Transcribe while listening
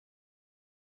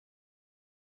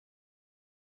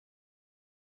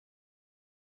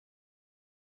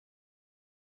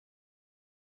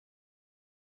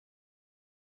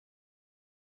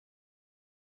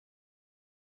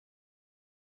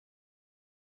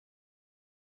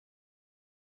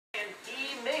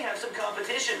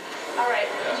competition. All right,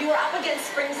 you were up against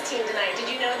Springsteen tonight.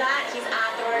 Did you know that? He's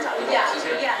at the Royal Top. Yeah,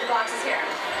 the box is here.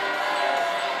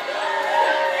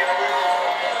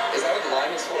 Is that what the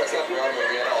line is for? It's not the wrong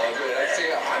movie at all.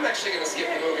 I'm actually going to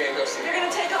skip the movie and go see it. You're going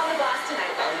to take on the boss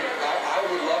tonight. I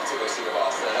would love to go see the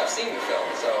boss tonight. I've seen the film,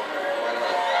 so why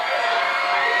not?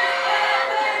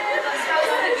 How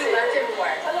long have you left him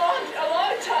for? A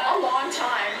long time. A long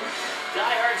time.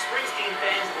 Die-hard Springsteen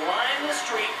fans line the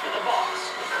street for the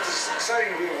boss. It's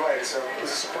exciting to be invited, so it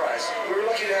was a surprise. We were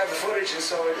lucky to have the footage, and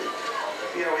so,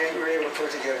 we were able to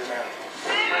put it together now.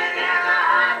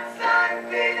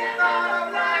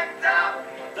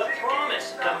 The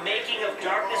Promise, the making of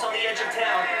Darkness on the Edge of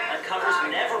Town, uncovers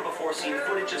never-before-seen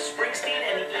footage of Springsteen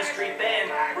and the E Street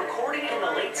Band recording in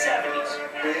the late 70s.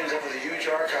 We ended up with a huge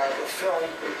archive of film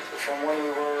from when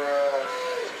we were,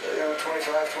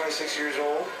 25, 26 years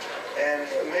old. And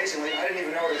amazingly, I didn't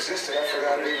even know it existed. I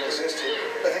forgot it even existed.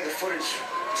 I think the footage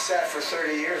sat for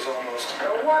 30 years almost.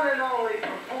 The one and only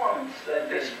performance that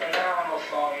this phenomenal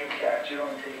song you captured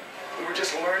on tape. We were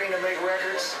just learning to make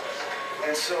records,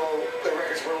 and so the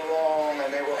records were long and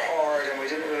they were hard, and we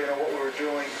didn't really know what we were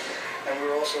doing. And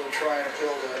we were also trying to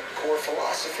build a core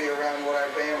philosophy around what our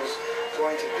band was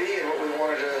going to be and what we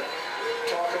wanted to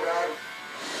talk about.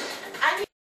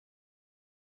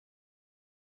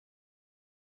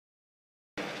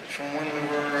 From when we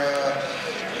were,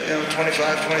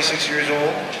 25, 26 years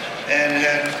old, and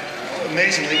had,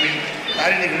 amazingly, I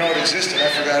didn't even know it existed.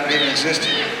 I forgot it even existed.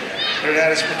 But it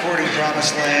had us recording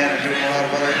Promised Land and doing a lot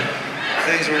of other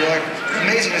things that were like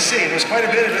amazing to see. There was quite a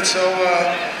bit of it, so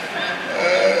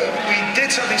we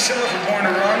did something similar for Born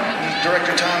to Run.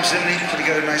 Director Thomson put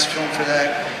together a nice film for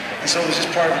that, and so it was just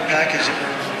part of a package that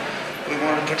we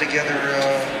wanted to put together.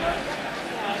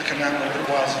 Come out in a little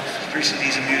while, 3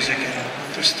 CDs of music, and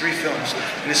there's 3 films,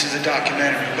 and this is a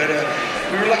documentary. But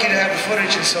we were lucky to have the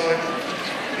footage, and so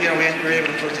we were able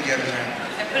to put it together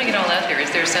now. And putting it all out there, is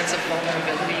there a sense of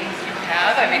vulnerability you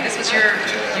have? I mean, this was your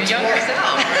younger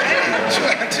self,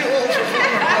 right? I'm too old for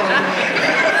vulnerability.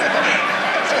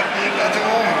 Not the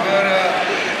moment, but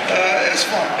it was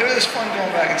fun. It was fun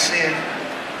going back and seeing.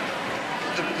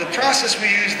 The process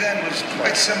we used then was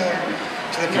quite similar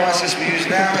to the process we use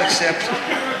now, except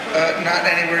not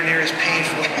anywhere near as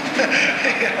painful.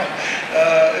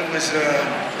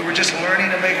 We were just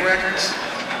learning to make records,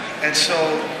 and so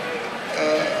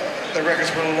the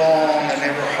records were long and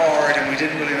they were hard, and we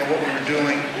didn't really know what we were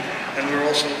doing. And we were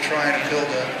also trying to build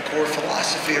a core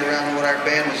philosophy around what our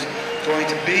band was going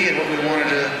to be and what we wanted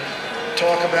to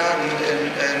talk about,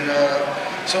 and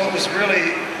so it was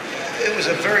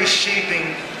a very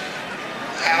shaping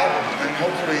album, and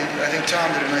hopefully, I think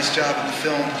Tom did a nice job in the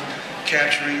film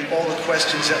capturing all the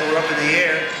questions that were up in the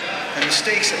air and the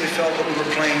stakes that we felt that we were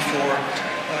playing for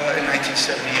in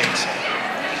 1978. So.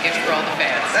 Gift for all the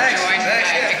fans. Thanks. Thanks.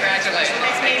 Yeah. Congratulations.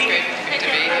 It's great to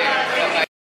be here. Bye-bye.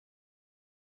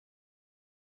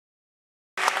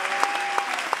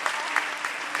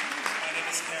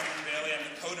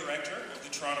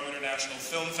 Toronto International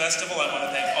Film Festival. I want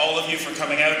to thank all of you for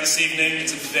coming out this evening.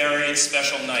 It's a very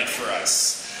special night for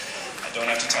us. I don't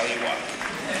have to tell you why.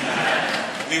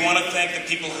 We want to thank the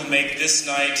people who make this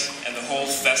night and the whole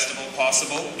festival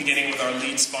possible, beginning with our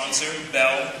lead sponsor,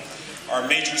 Bell, our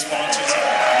major sponsors,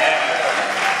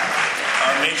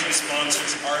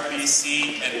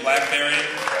 RBC and BlackBerry,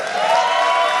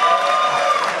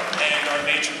 and our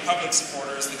major public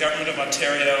supporters, the Government of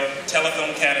Ontario,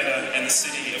 Telethon Canada, and the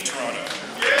City of Toronto.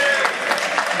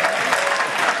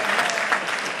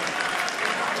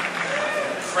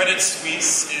 Credit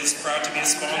Suisse is proud to be a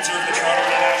sponsor of the Toronto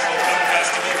International Film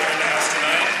Festival. They're in the house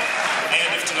tonight, and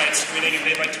of tonight's screening, and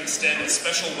they'd like to extend a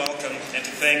special welcome and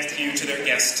to thank you to their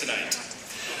guests tonight.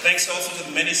 Thanks also to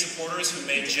the many supporters who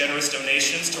made generous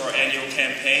donations to our annual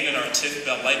campaign and our TIFF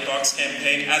Bell Lightbox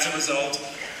campaign. As a result,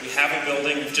 we have a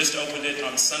building. We've just opened it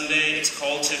on Sunday. It's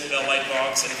called TIFF Bell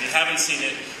Lightbox, and if you haven't seen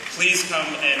it, please come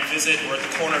and visit. We're at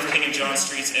the corner of King and John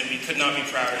Streets, and we could not be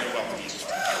prouder to welcome you.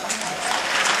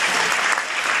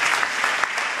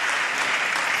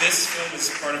 This film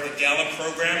is part of the Gala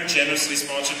program, generously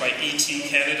sponsored by ET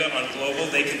Canada on Global.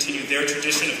 They continue their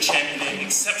tradition of championing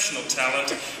exceptional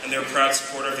talent, and they're a proud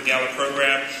supporter of the Gala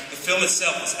program. The film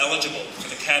itself is eligible for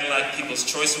the Cadillac People's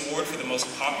Choice Award for the most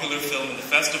popular film in the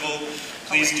festival.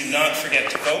 Please do not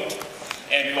forget to vote.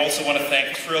 And we also want to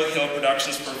thank Thrill Hill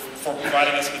Productions for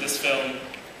providing us with this film.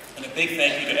 And a big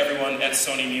thank you to everyone at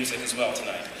Sony Music as well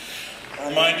tonight. A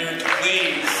reminder to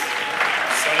please,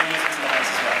 Sony Music's in the house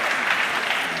as well.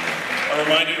 A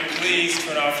reminder to please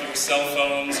turn off your cell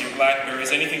phones, your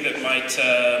Blackberries, anything that might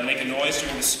make a noise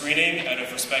during the screening out of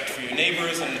respect for your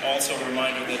neighbors, and also a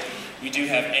reminder that we do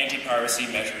have anti-piracy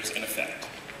measures in effect.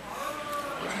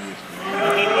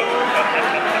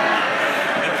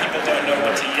 People don't know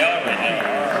what to yell right now,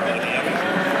 or the other.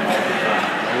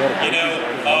 You know,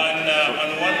 on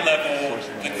one level,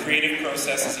 the creative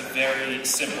process is a very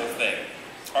simple thing.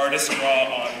 Artists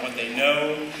draw on what they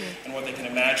know and what they can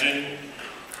imagine.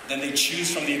 Then they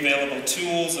choose from the available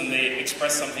tools and they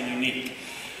express something unique.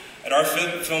 At our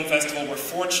film festival, we're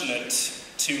fortunate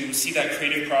to see that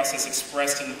creative process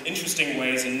expressed in interesting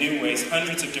ways, in new ways,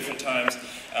 hundreds of different times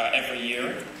every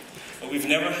year. But we've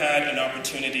never had an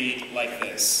opportunity like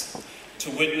this,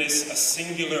 to witness a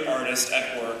singular artist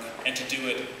at work and to do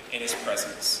it in his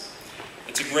presence.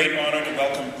 It's a great honor to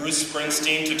welcome Bruce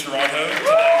Springsteen to Toronto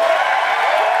today.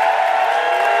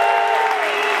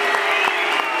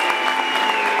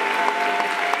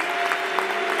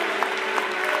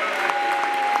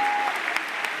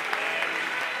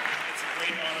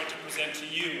 To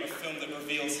you a film that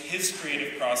reveals his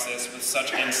creative process with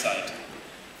such insight.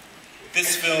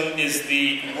 This film is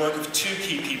the work of two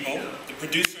key people, the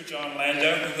producer John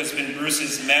Landau, who has been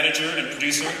Bruce's manager and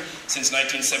producer since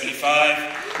 1975,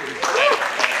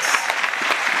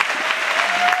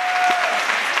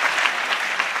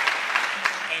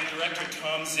 and director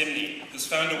Tom Zimney, who's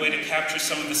found a way to capture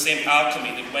some of the same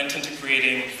alchemy that went into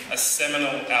creating a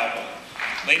seminal album.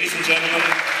 Ladies and gentlemen,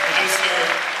 producer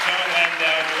John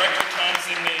Landau, director Tom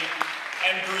Zimney,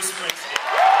 and Bruce Springsteen.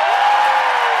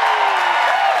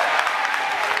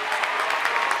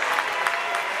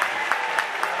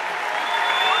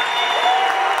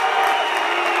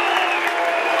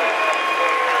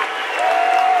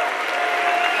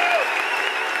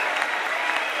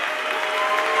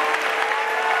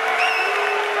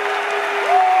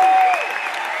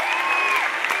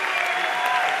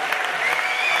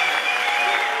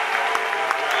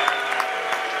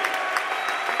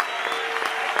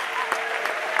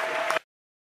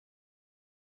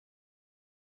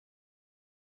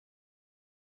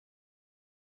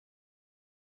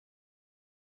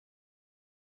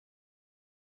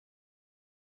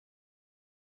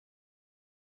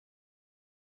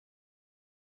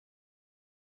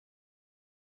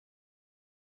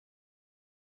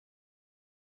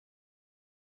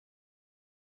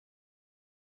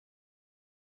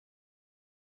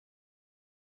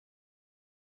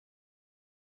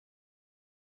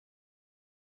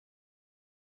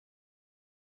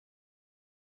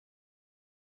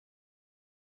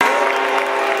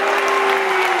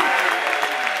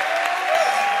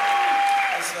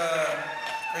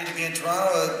 Great to be in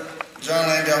Toronto. John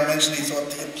Landau mentioned he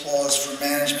thought the applause for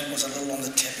management was a little on the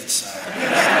tepid side.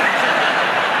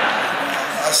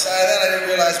 Outside of that, I didn't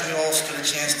realize we all stood a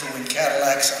chance to win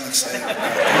Cadillacs. I'm excited.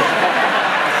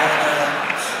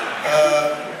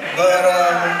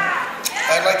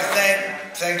 I'd like to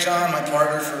thank John, my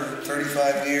partner, for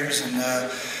 35 years, and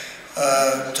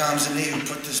Tom Zimney, who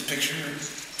put this picture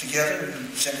together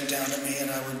and sent it down to me, and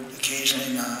I would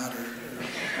occasionally nod.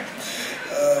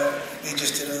 He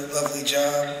just did a lovely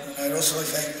job. And I'd also like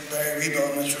to thank Barry Rebo.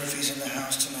 I'm not sure if he's in the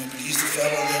house tonight, but he's the fellow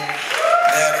that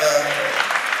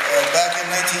back in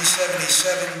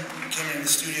 1977 came into the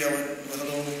studio with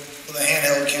a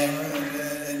handheld camera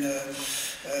and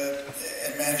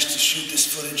managed to shoot this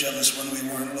footage of us when we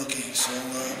weren't looking. So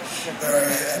Barry,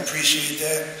 I appreciate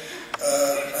that.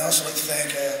 I also like to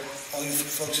thank all you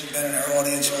folks who've been in our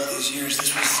audience all these years. This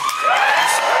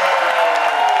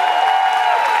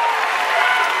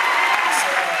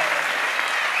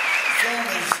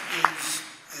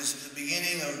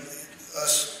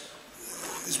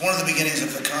is one of the beginnings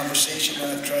of the conversation that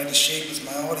I've tried to shape with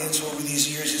my audience over these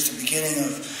years. It's the beginning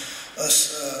of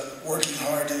us working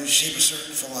hard to shape a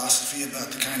certain philosophy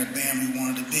about the kind of band we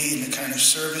wanted to be and the kind of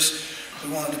service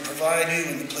we wanted to provide you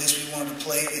and the place we wanted to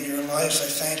play in your lives. I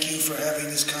thank you for having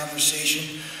this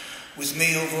conversation with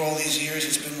me over all these years.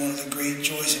 It's been one of the great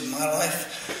joys of my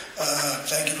life.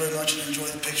 Thank you very much and enjoy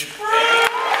the picture.